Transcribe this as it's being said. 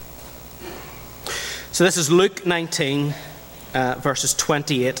So this is Luke 19, verses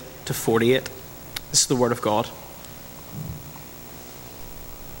 28 to 48. This is the word of God.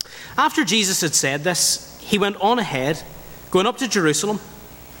 After Jesus had said this, he went on ahead, going up to Jerusalem.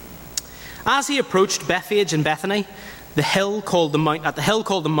 As he approached Bethphage and Bethany, at the hill called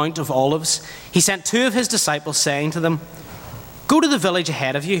the Mount of Olives, he sent two of his disciples, saying to them, "Go to the village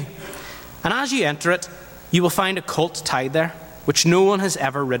ahead of you, and as you enter it, you will find a colt tied there, which no one has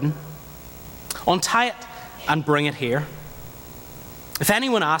ever ridden. Untie it and bring it here. If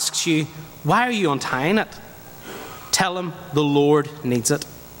anyone asks you, 'Why are you untying it?' tell him the Lord needs it."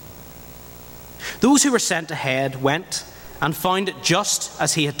 Those who were sent ahead went and found it just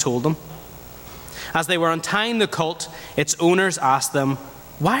as he had told them. As they were untying the colt, its owners asked them,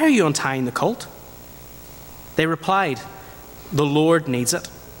 "Why are you untying the colt?" They replied, "The Lord needs it."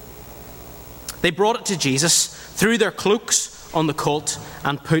 They brought it to Jesus, threw their cloaks on the colt,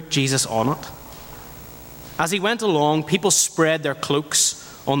 and put Jesus on it. As he went along, people spread their cloaks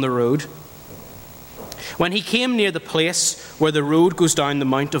on the road. When he came near the place where the road goes down the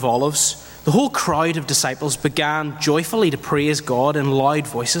Mount of Olives, the whole crowd of disciples began joyfully to praise God in loud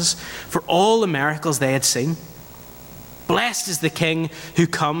voices for all the miracles they had seen. "Blessed is the King who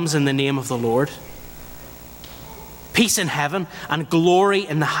comes in the name of the Lord. Peace in heaven and glory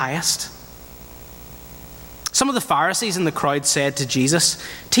in the highest." Some of the Pharisees in the crowd said to Jesus,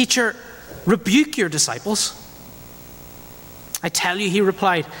 "Teacher, rebuke your disciples." "I tell you," he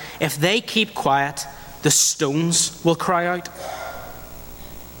replied, "if they keep quiet, the stones will cry out."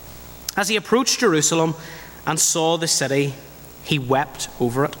 As he approached Jerusalem and saw the city, he wept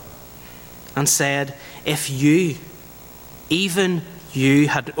over it and said, "If you, even you,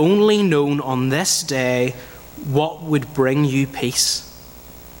 had only known on this day what would bring you peace.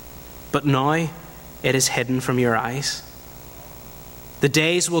 But now it is hidden from your eyes. The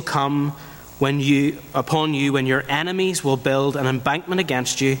days will come when your enemies will build an embankment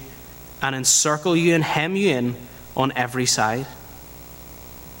against you and encircle you and hem you in on every side.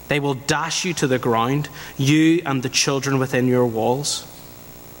 They will dash you to the ground, you and the children within your walls.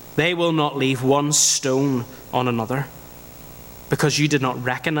 They will not leave one stone on another, because you did not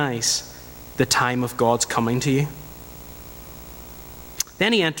recognize the time of God's coming to you."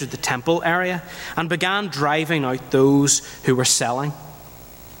 Then he entered the temple area and began driving out those who were selling.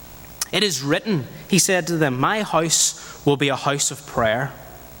 "It is written," he said to them, "My house will be a house of prayer,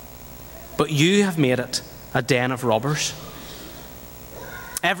 but you have made it a den of robbers."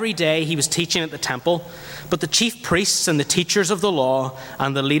 Every day he was teaching at the temple, but the chief priests and the teachers of the law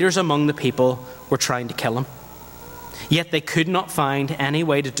and the leaders among the people were trying to kill him. Yet they could not find any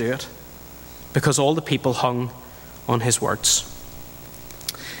way to do it, because all the people hung on his words.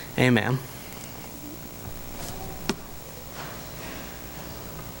 Amen.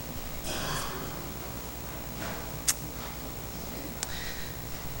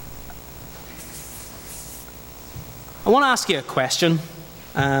 I want to ask you a question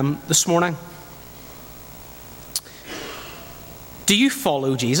this morning. Do you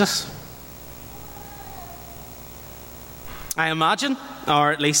follow Jesus? I imagine,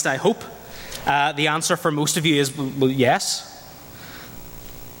 or at least I hope, the answer for most of you is well, yes.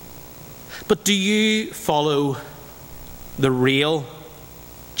 But do you follow the real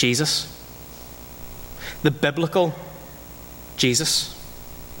Jesus? The biblical Jesus?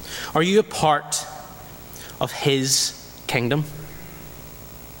 Are you a part of his kingdom?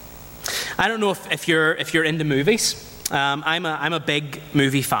 I don't know if you're into movies. I'm a big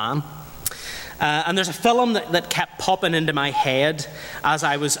movie fan. And there's a film that kept popping into my head as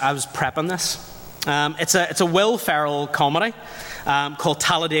I was prepping this. It's a Will Ferrell comedy called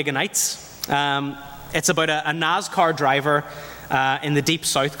Talladega Nights. It's about a NASCAR driver in the deep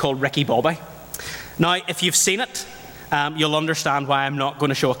south called Ricky Bobby. Now, if you've seen it, you'll understand why I'm not going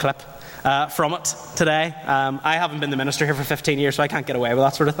to show a clip from it today. I haven't been the minister here for 15 years, so I can't get away with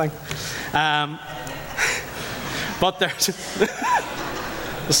that sort of thing. But there's...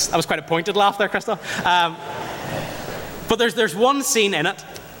 That was quite a pointed laugh there, Crystal. But there's one scene in it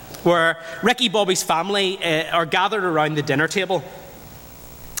where Ricky Bobby's family are gathered around the dinner table,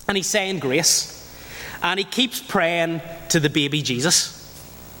 and he's saying grace, and he keeps praying to the baby Jesus.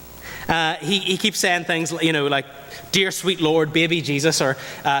 He keeps saying things, like, "Dear sweet Lord, baby Jesus," or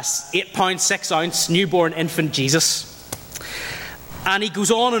 8 pound 6 ounce newborn infant Jesus. And he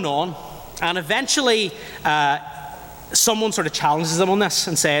goes on, and eventually someone sort of challenges him on this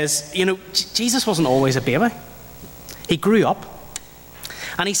and says, Jesus wasn't always a baby. He grew up.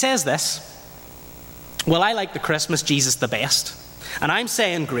 And he says this, "Well, I like the Christmas Jesus the best, and I'm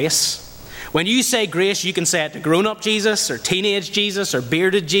saying grace When you say grace, you can say it to grown-up Jesus or teenage Jesus or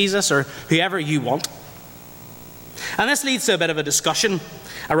bearded Jesus or whoever you want. And this leads to a bit of a discussion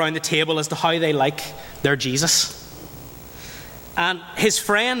around the table as to how they like their Jesus. And his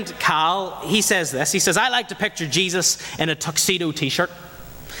friend Cal, he says this. He says, I like to picture Jesus in a tuxedo t-shirt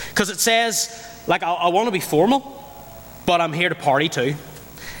because it says, like, I want to be formal, but I'm here to party too.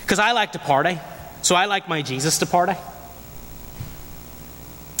 Because I like to party, so I like my Jesus to party.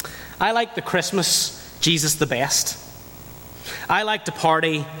 I like the Christmas Jesus the best. I like to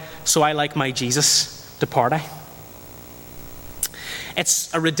party, so I like my Jesus to party.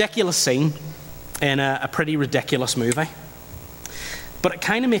 It's a ridiculous scene in a pretty ridiculous movie. But it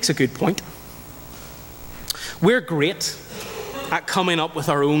kind of makes a good point. We're great at coming up with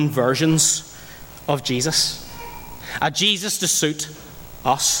our own versions of Jesus. A Jesus to suit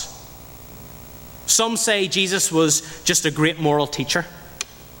us. Some say Jesus was just a great moral teacher.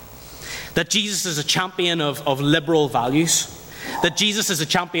 That Jesus is a champion of liberal values. That Jesus is a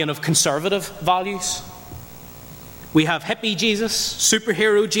champion of conservative values. We have hippie Jesus,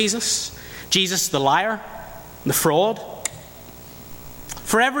 superhero Jesus, Jesus the liar, the fraud.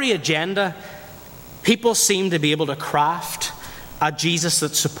 For every agenda, people seem to be able to craft a Jesus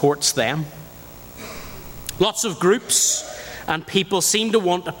that supports them. Lots of groups and people seem to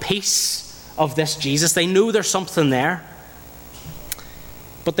want a piece of this Jesus. They know there's something there,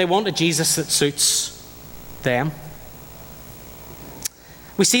 but they want a Jesus that suits them.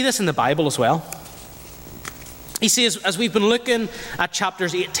 We see this in the Bible as well. You see, as we've been looking at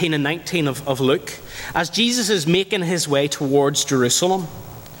chapters 18 and 19 of Luke, as Jesus is making his way towards Jerusalem,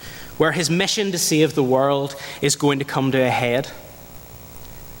 where his mission to save the world is going to come to a head,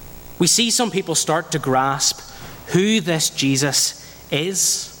 we see some people start to grasp who this Jesus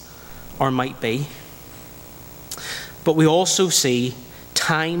is or might be. But we also see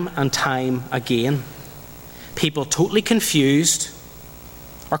time and time again people totally confused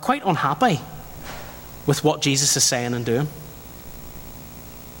or quite unhappy with what Jesus is saying and doing.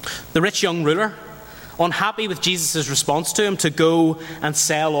 The rich young ruler, unhappy with Jesus' response to him to go and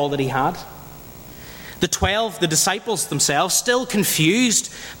sell all that he had. The 12, the disciples themselves, still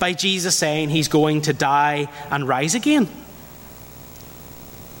confused by Jesus saying he's going to die and rise again.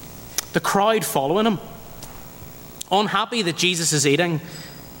 The crowd following him, unhappy that Jesus is eating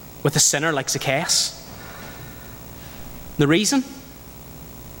with a sinner like Zacchaeus. The reason?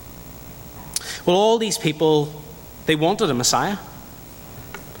 Well, all these people, they wanted a Messiah,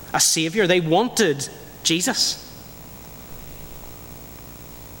 a Savior. They wanted Jesus.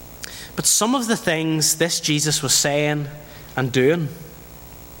 But some of the things this Jesus was saying and doing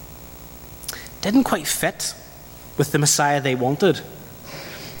didn't quite fit with the Messiah they wanted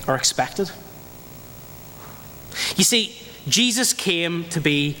or expected. You see, Jesus came to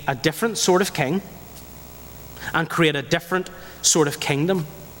be a different sort of king and create a different sort of kingdom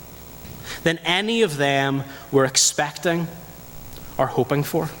than any of them were expecting or hoping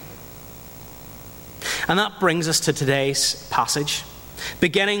for. And that brings us to today's passage,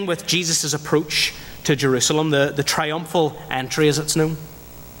 beginning with Jesus' approach to Jerusalem, the triumphal entry as it's known.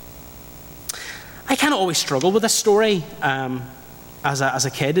 I kind of always struggle with this story as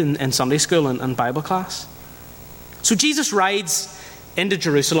a kid in Sunday school and Bible class. So Jesus rides into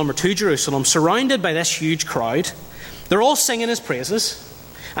Jerusalem or to Jerusalem, surrounded by this huge crowd. They're all singing his praises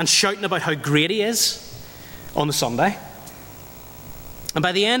and shouting about how great he is on the Sunday. And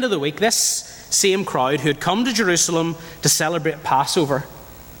by the end of the week, this same crowd who had come to Jerusalem to celebrate Passover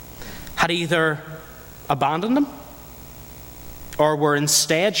had either abandoned him or were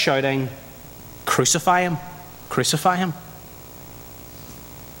instead shouting, "Crucify him, crucify him."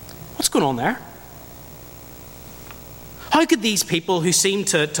 What's going on there? How could these people who seem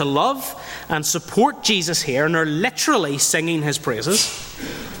to love and support Jesus here and are literally singing his praises,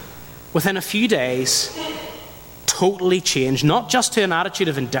 within a few days, totally change, not just to an attitude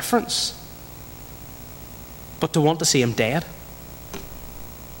of indifference, but to want to see him dead?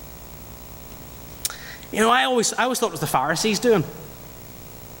 You know, I always thought it was the Pharisees doing.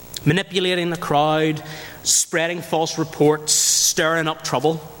 Manipulating the crowd, spreading false reports, stirring up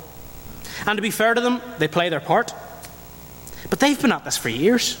trouble. And to be fair to them, they play their part. But they've been at this for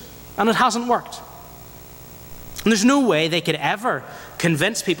years, and it hasn't worked. And there's no way they could ever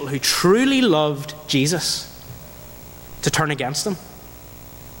convince people who truly loved Jesus to turn against him.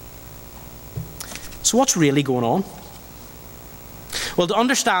 So what's really going on? Well, to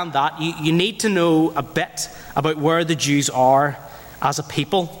understand that, you need to know a bit about where the Jews are as a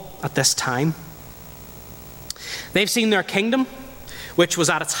people at this time. They've seen their kingdom, which was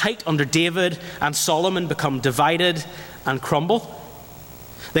at its height under David and Solomon, become divided and crumble.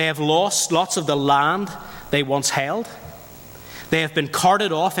 They have lost lots of the land they once held. They have been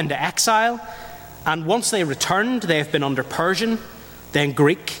carted off into exile, and once they returned, they have been under Persian, then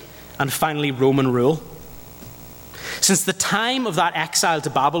Greek, and finally Roman rule. Since the time of that exile to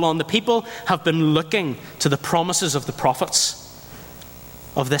Babylon, the people have been looking to the promises of the prophets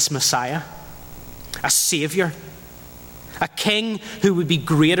of this Messiah, a Savior, a king who would be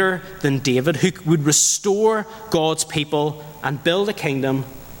greater than David, who would restore God's people and build a kingdom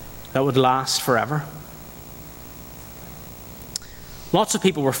that would last forever. Lots of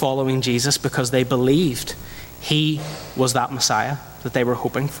people were following Jesus because they believed he was that Messiah that they were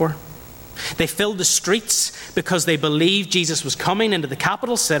hoping for. They filled the streets because they believed Jesus was coming into the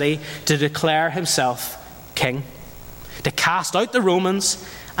capital city to declare himself king, to cast out the Romans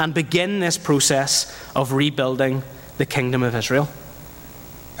and begin this process of rebuilding the kingdom of Israel.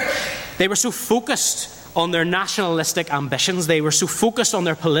 They were so focused on their nationalistic ambitions, they were so focused on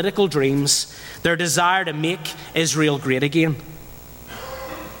their political dreams, their desire to make Israel great again,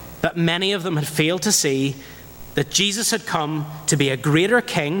 that many of them had failed to see that Jesus had come to be a greater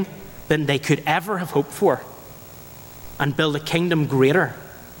king than they could ever have hoped for, and build a kingdom greater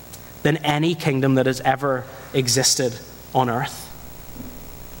than any kingdom that has ever existed on earth.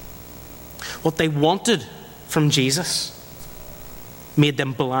 What they wanted from Jesus made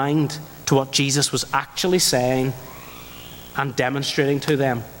them blind to what Jesus was actually saying and demonstrating to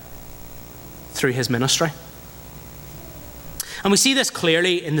them through his ministry. And we see this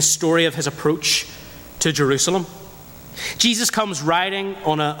clearly in the story of his approach to Jerusalem. Jesus comes riding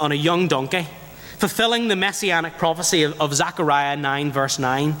on a young donkey, fulfilling the messianic prophecy of Zechariah 9, verse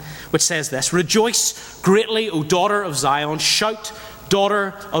 9, which says this: "Rejoice greatly, O daughter of Zion. Shout,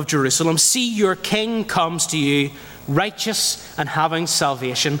 daughter of Jerusalem. See, your king comes to you, righteous and having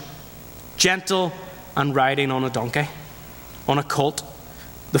salvation, gentle and riding on a donkey, on a colt,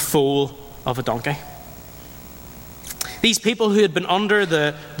 the foal of a donkey." These people who had been under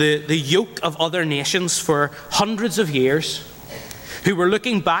the yoke of other nations for hundreds of years, who were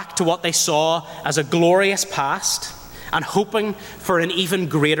looking back to what they saw as a glorious past and hoping for an even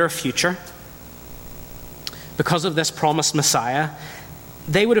greater future, because of this promised Messiah,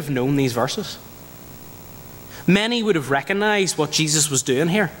 they would have known these verses. Many would have recognized what Jesus was doing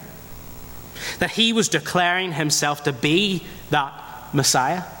here, that he was declaring himself to be that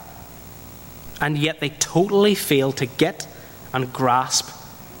Messiah. And yet they totally failed to get and grasp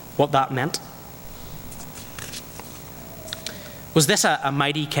what that meant. Was this a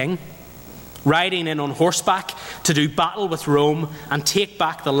mighty king, riding in on horseback to do battle with Rome and take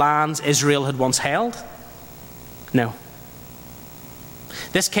back the lands Israel had once held? No.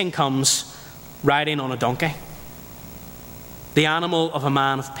 This king comes riding on a donkey, the animal of a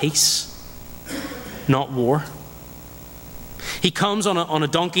man of peace, not war. He comes on a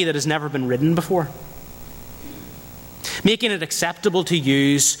donkey that has never been ridden before, making it acceptable to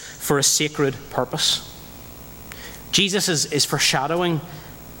use for a sacred purpose. Jesus is foreshadowing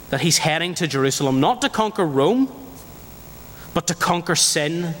that he's heading to Jerusalem not to conquer Rome, but to conquer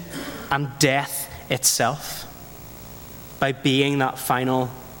sin and death itself by being that final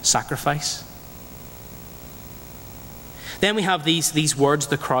sacrifice. Then we have these words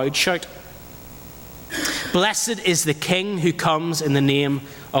the crowd shout: "Blessed is the King who comes in the name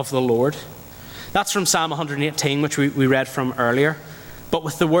of the Lord." That's from Psalm 118, which we read from earlier, but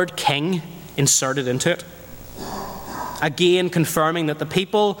with the word king inserted into it. Again, confirming that the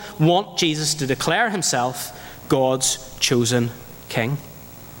people want Jesus to declare himself God's chosen king.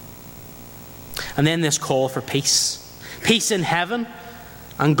 And then this call for peace. Peace in heaven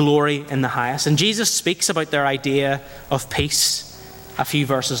and glory in the highest. And Jesus speaks about their idea of peace a few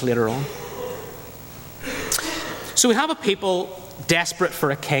verses later on. So we have a people desperate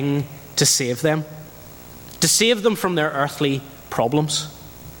for a king to save them from their earthly problems.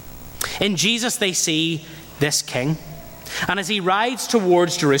 In Jesus, they see this king. And as he rides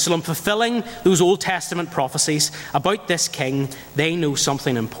towards Jerusalem, fulfilling those Old Testament prophecies about this king, they know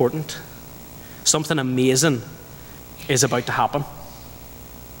something important. Something amazing is about to happen.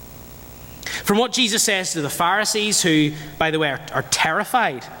 From what Jesus says to the Pharisees, who, by the way, are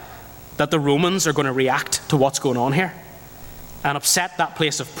terrified that the Romans are going to react to what's going on here and upset that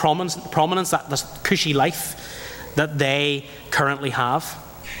place of prominence, that this cushy life that they currently have.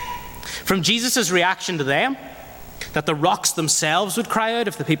 From Jesus' reaction to them, that the rocks themselves would cry out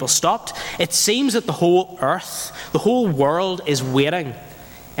if the people stopped, it seems that the whole earth, the whole world is waiting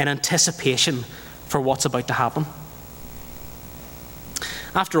in anticipation for what's about to happen.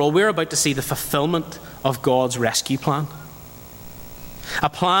 After all, we're about to see the fulfillment of God's rescue plan. A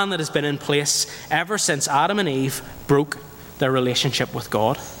plan that has been in place ever since Adam and Eve broke their relationship with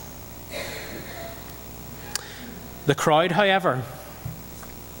God. The crowd, however,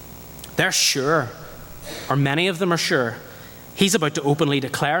 they're sure, or many of them are sure, he's about to openly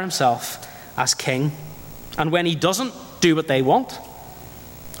declare himself as king. And when he doesn't do what they want,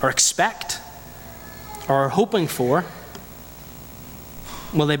 or expect, or are hoping for,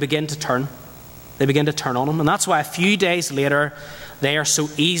 well, they begin to turn. They begin to turn on him. And that's why a few days later, they are so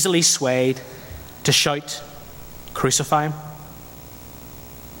easily swayed to shout, "Crucify him."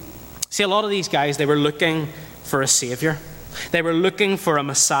 See, a lot of these guys, they were looking for a savior. They were looking for a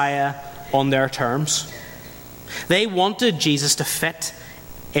Messiah on their terms. They wanted Jesus to fit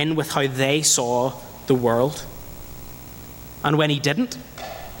in with how they saw the world. And when he didn't,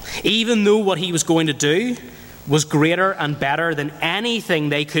 even though what he was going to do was greater and better than anything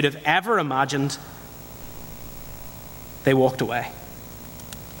they could have ever imagined, they walked away.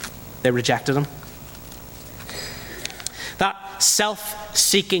 They rejected him. That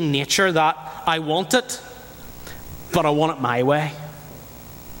self-seeking nature, that I want it, but I want it my way,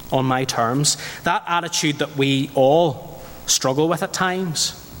 on my terms, that attitude that we all struggle with at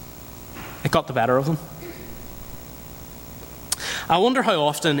times, it got the better of them. I wonder how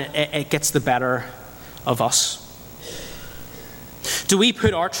often it gets the better of us. Do we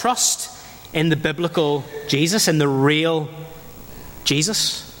put our trust in the biblical Jesus, in the real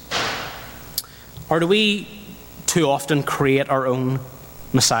Jesus? Or do we too often create our own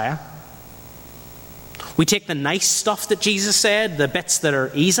Messiah? We take the nice stuff that Jesus said, the bits that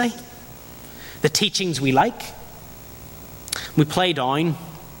are easy, the teachings we like, we play down,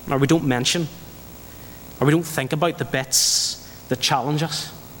 or we don't mention, or we don't think about the bits that challenge us,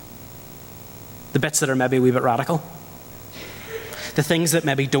 the bits that are maybe a wee bit radical, the things that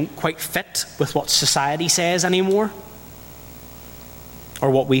maybe don't quite fit with what society says anymore,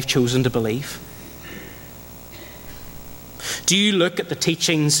 or what we've chosen to believe. Do you look at the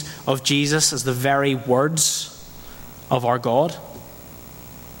teachings of Jesus as the very words of our God?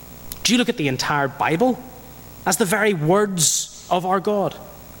 Do you look at the entire Bible as the very words of our God?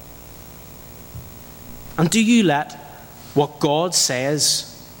 And do you let what God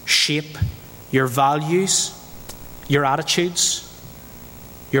says shape your values, your attitudes,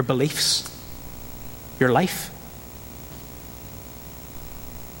 your beliefs, your life?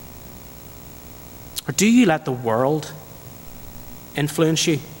 Or do you let the world influence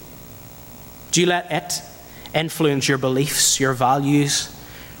you? Do you let it influence your beliefs, your values,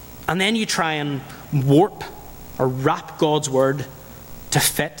 and then you try and warp or wrap God's word to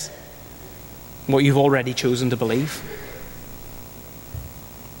fit what you've already chosen to believe?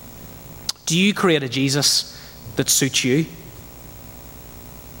 Do you create a Jesus that suits you?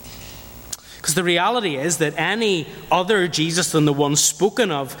 Because the reality is that any other Jesus than the one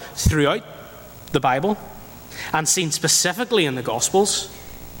spoken of throughout the Bible and seen specifically in the Gospels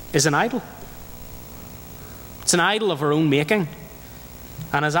is an idol. It's an idol of our own making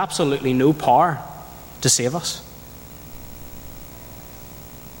and has absolutely no power to save us.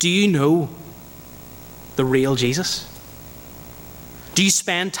 Do you know the real Jesus? Do you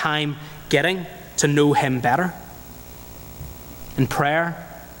spend time getting to know him better? In prayer,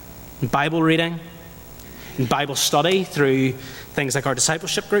 in Bible reading, in Bible study, through things like our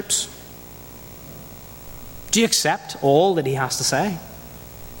discipleship groups? Do you accept all that he has to say?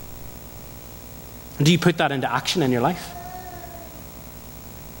 And do you put that into action in your life?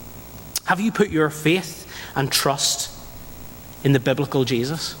 Have you put your faith and trust in the biblical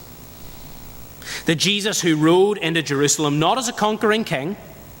Jesus? The Jesus who rode into Jerusalem not as a conquering king,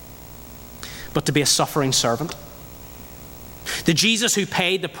 but to be a suffering servant. The Jesus who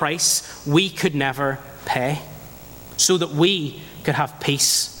paid the price we could never pay, so that we could have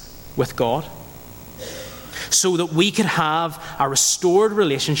peace with God, so that we could have a restored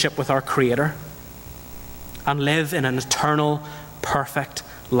relationship with our Creator and live in an eternal, perfect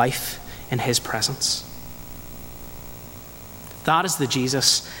life in his presence. That is the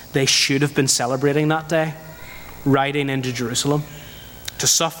Jesus they should have been celebrating that day, riding into Jerusalem to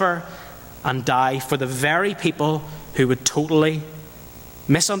suffer and die for the very people who would totally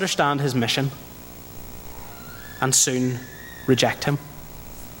misunderstand his mission and soon reject him.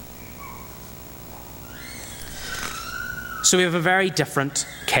 So we have a very different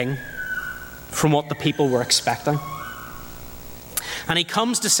king from what the people were expecting. And he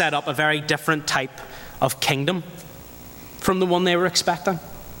comes to set up a very different type of kingdom from the one they were expecting.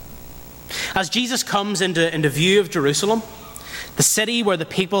 As Jesus comes into view of Jerusalem, the city where the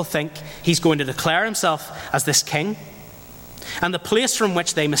people think he's going to declare himself as this king, and the place from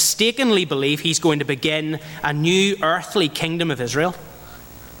which they mistakenly believe he's going to begin a new earthly kingdom of Israel,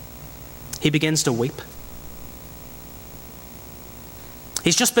 he begins to weep.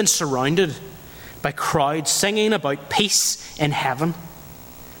 He's just been surrounded by crowds singing about peace in heaven.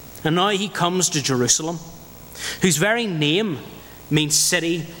 And now he comes to Jerusalem, whose very name means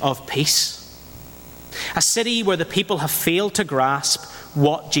city of peace. A city where the people have failed to grasp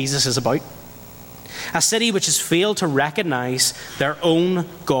what Jesus is about. A city which has failed to recognize their own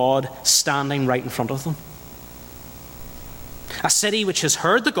God standing right in front of them. A city which has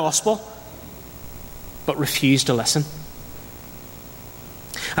heard the gospel but refused to listen.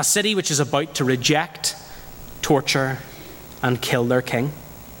 A city which is about to reject, torture, and kill their king.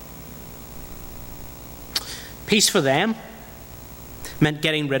 Peace for them meant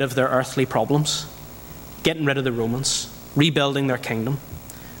getting rid of their earthly problems, getting rid of the Romans, rebuilding their kingdom,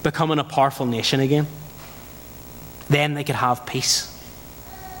 becoming a powerful nation again. Then they could have peace.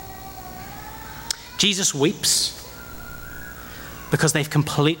 Jesus weeps because they've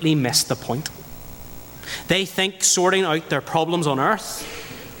completely missed the point. They think sorting out their problems on earth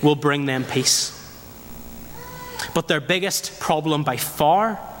will bring them peace. But their biggest problem by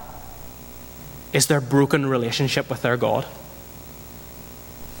far is their broken relationship with their God.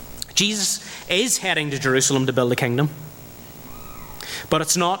 Jesus is heading to Jerusalem to build a kingdom. But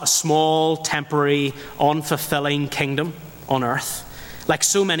it's not a small, temporary, unfulfilling kingdom on earth, like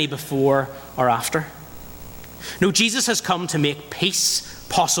so many before or after. No, Jesus has come to make peace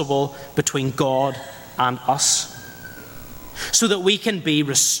possible between God and us, so that we can be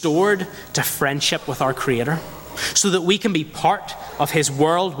restored to friendship with our Creator, so that we can be part of his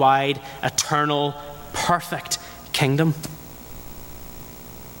worldwide, eternal, perfect kingdom.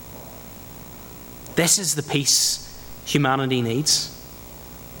 This is the peace humanity needs.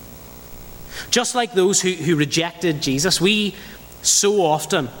 Just like those who rejected Jesus, we so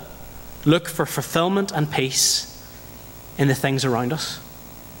often look for fulfillment and peace in the things around us.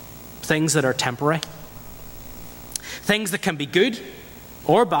 Things that are temporary. Things that can be good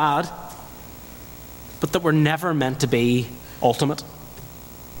or bad, but that were never meant to be ultimate.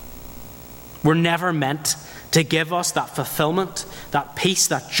 We're never meant to give us that fulfillment, that peace,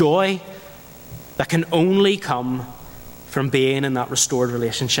 that joy that can only come from being in that restored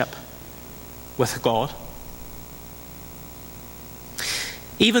relationship with God.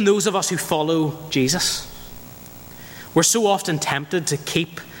 Even those of us who follow Jesus, we're so often tempted to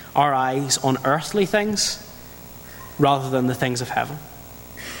keep our eyes on earthly things rather than the things of heaven.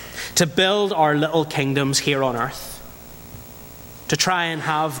 To build our little kingdoms here on earth. To try and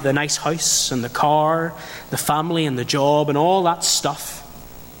have the nice house and the car, the family and the job and all that stuff,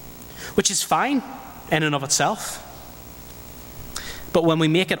 which is fine in and of itself. But when we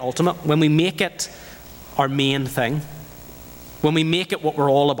make it ultimate, when we make it our main thing, when we make it what we're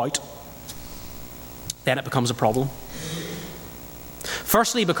all about, then it becomes a problem.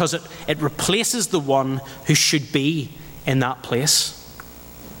 Firstly, because it replaces the one who should be in that place.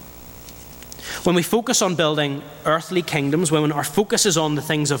 When we focus on building earthly kingdoms, when our focus is on the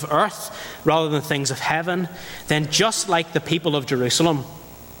things of earth rather than the things of heaven, then just like the people of Jerusalem,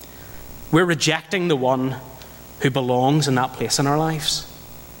 we're rejecting the one who belongs in that place in our lives.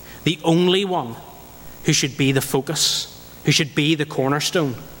 The only one who should be the focus, who should be the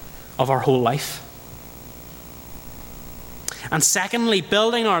cornerstone of our whole life. And secondly,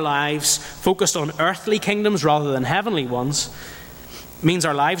 building our lives focused on earthly kingdoms rather than heavenly ones means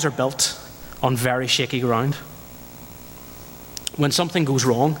our lives are built on very shaky ground. When something goes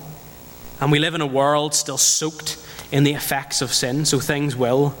wrong, and we live in a world still soaked in the effects of sin, so things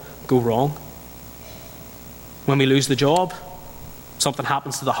will go wrong. When we lose the job, something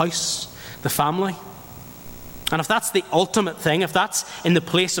happens to the house, the family. And if that's the ultimate thing, if that's in the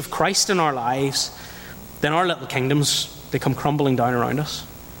place of Christ in our lives, then our little kingdoms, they come crumbling down around us.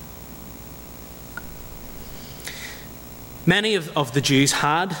 Many of the Jews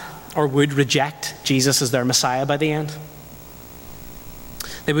had or would reject Jesus as their Messiah by the end.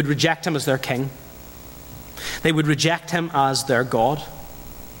 They would reject him as their king. They would reject him as their God.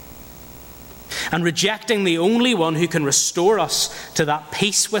 And rejecting the only one who can restore us to that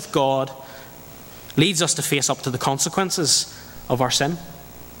peace with God leads us to face up to the consequences of our sin.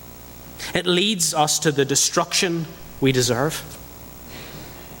 It leads us to the destruction we deserve,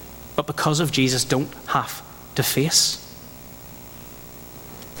 but because of Jesus don't have to face.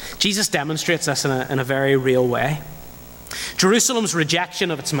 Jesus demonstrates this in a very real way. Jerusalem's rejection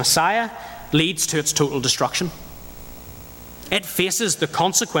of its Messiah leads to its total destruction. It faces the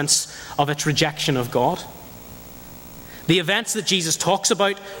consequence of its rejection of God. The events that Jesus talks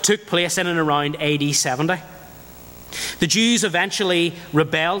about took place in and around AD 70. The Jews eventually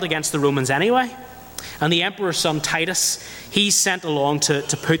rebelled against the Romans anyway, and the emperor's son Titus, he's sent along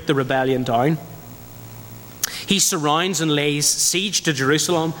to put the rebellion down. He surrounds and lays siege to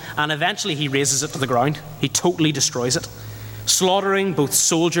Jerusalem, and eventually he razes it to the ground. He totally destroys it, slaughtering both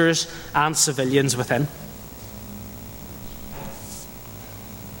soldiers and civilians within.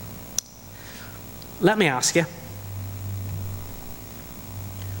 Let me ask you,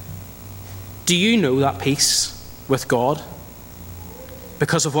 do you know that peace with God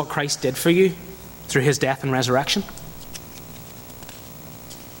because of what Christ did for you through his death and resurrection?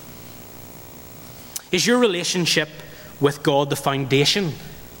 Is your relationship with God the foundation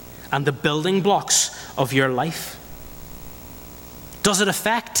and the building blocks of your life? Does it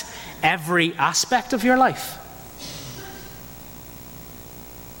affect every aspect of your life?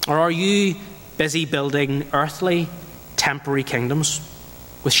 Or are you busy building earthly, temporary kingdoms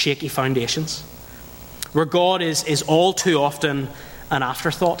with shaky foundations, where God is all too often an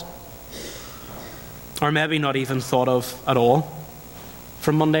afterthought, or maybe not even thought of at all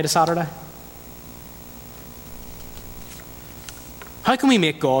from Monday to Saturday? How can we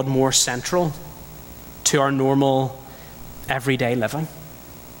make God more central to our normal, everyday living?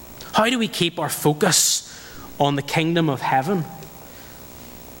 How do we keep our focus on the kingdom of heaven?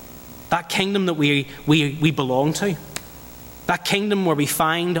 That kingdom that we belong to. That kingdom where we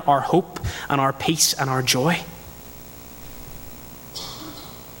find our hope and our peace and our joy.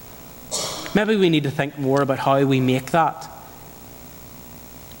 Maybe we need to think more about how we make that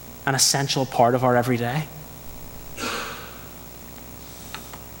an essential part of our everyday.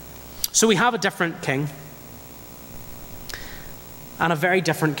 So we have a different king and a very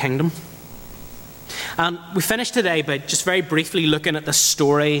different kingdom. And we finished today by just very briefly looking at the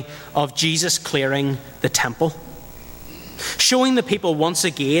story of Jesus clearing the temple, showing the people once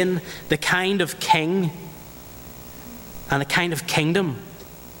again the kind of king and the kind of kingdom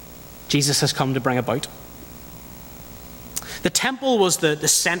Jesus has come to bring about. The temple was the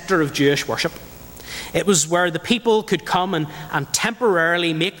center of Jewish worship. It was where the people could come and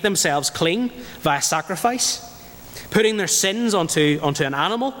temporarily make themselves clean via sacrifice, putting their sins onto an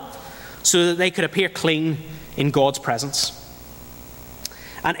animal so that they could appear clean in God's presence.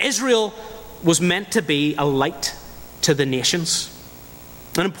 And Israel was meant to be a light to the nations.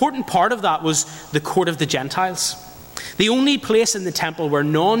 An important part of that was the court of the Gentiles, the only place in the temple where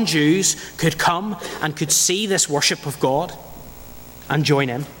non-Jews could come and could see this worship of God and join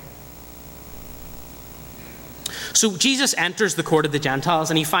in. So Jesus enters the court of the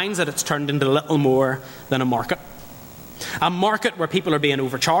Gentiles and he finds that it's turned into little more than a market. A market where people are being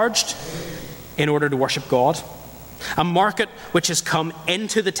overcharged in order to worship God. A market which has come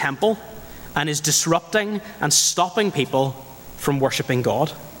into the temple and is disrupting and stopping people from worshipping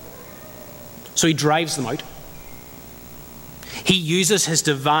God. So he drives them out. He uses his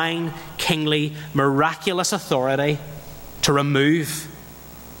divine, kingly, miraculous authority to remove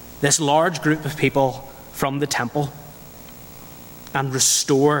this large group of people from the temple and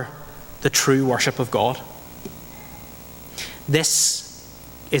restore the true worship of God. This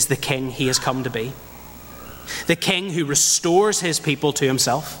is the king he has come to be. The king who restores his people to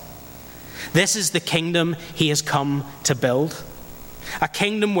himself. This is the kingdom he has come to build. A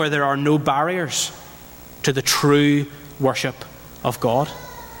kingdom where there are no barriers to the true worship of God.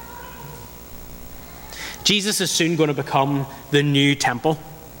 Jesus is soon going to become the new temple.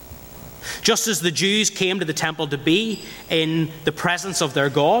 Just as the Jews came to the temple to be in the presence of their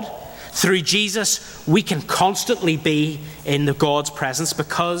God, through Jesus we can constantly be in the God's presence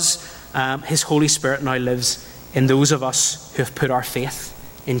because his Holy Spirit now lives in those of us who have put our faith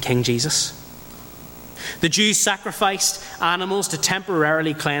in King Jesus. The Jews sacrificed animals to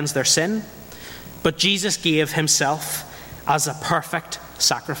temporarily cleanse their sin, but Jesus gave himself as a perfect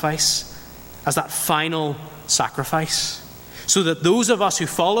sacrifice, as that final sacrifice, so that those of us who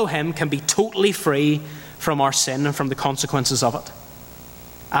follow him can be totally free from our sin and from the consequences of it,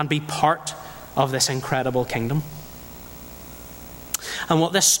 and be part of this incredible kingdom. And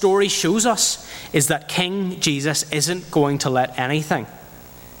what this story shows us is that King Jesus isn't going to let anything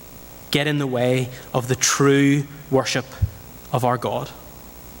get in the way of the true worship of our God.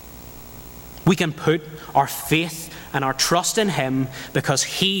 We can put our faith and our trust in him because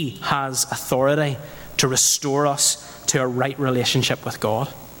he has authority to restore us to a right relationship with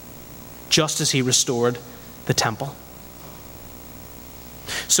God, just as he restored the temple.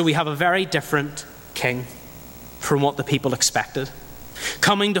 So we have a very different king from what the people expected,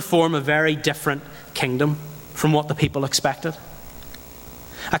 coming to form a very different kingdom from what the people expected.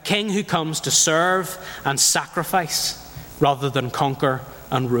 A king who comes to serve and sacrifice rather than conquer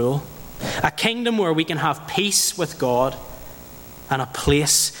and rule. A kingdom where we can have peace with God and a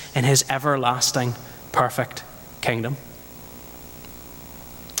place in his everlasting, perfect kingdom.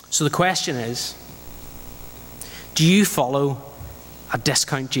 So the question is, Do you follow a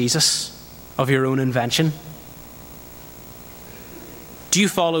discount Jesus of your own invention? Do you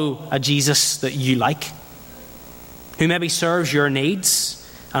follow a Jesus that you like, who maybe serves your needs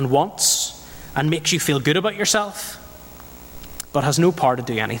and wants and makes you feel good about yourself, but has no power to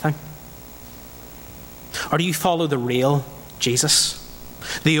do anything? Or do you follow the real Jesus,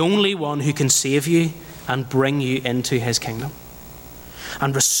 the only one who can save you and bring you into his kingdom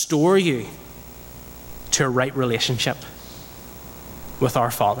and restore you to a right relationship with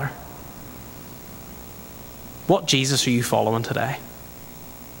our Father? What Jesus are you following today?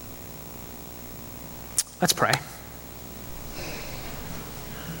 Let's pray.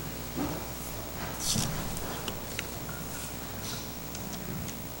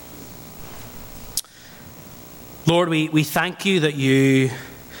 Lord, we thank you that you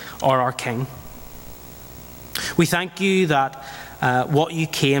are our King. We thank you that what you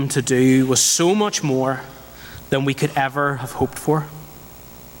came to do was so much more than we could ever have hoped for.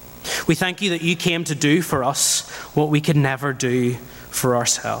 We thank you that you came to do for us what we could never do for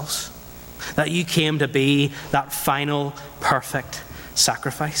ourselves. That you came to be that final, perfect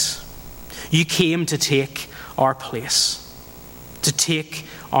sacrifice. You came to take our place, to take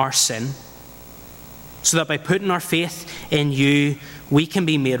our sin, so that by putting our faith in you, we can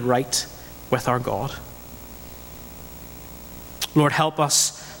be made right with our God. Lord, help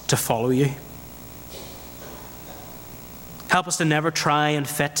us to follow you. Help us to never try and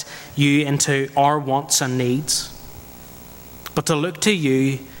fit you into our wants and needs, but to look to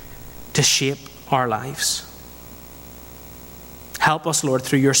you to shape our lives. Help us, Lord,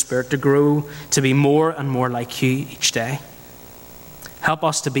 through your Spirit to grow to be more and more like you each day. Help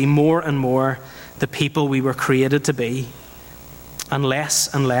us to be more and more the people we were created to be, and less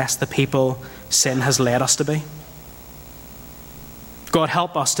the people sin has led us to be. God,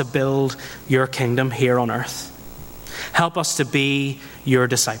 help us to build your kingdom here on earth. Help us to be your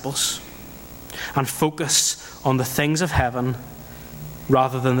disciples and focus on the things of heaven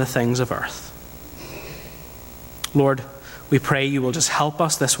rather than the things of earth. Lord, we pray you will just help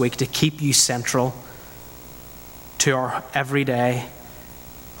us this week to keep you central to our everyday,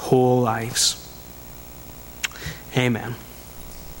 whole lives. Amen.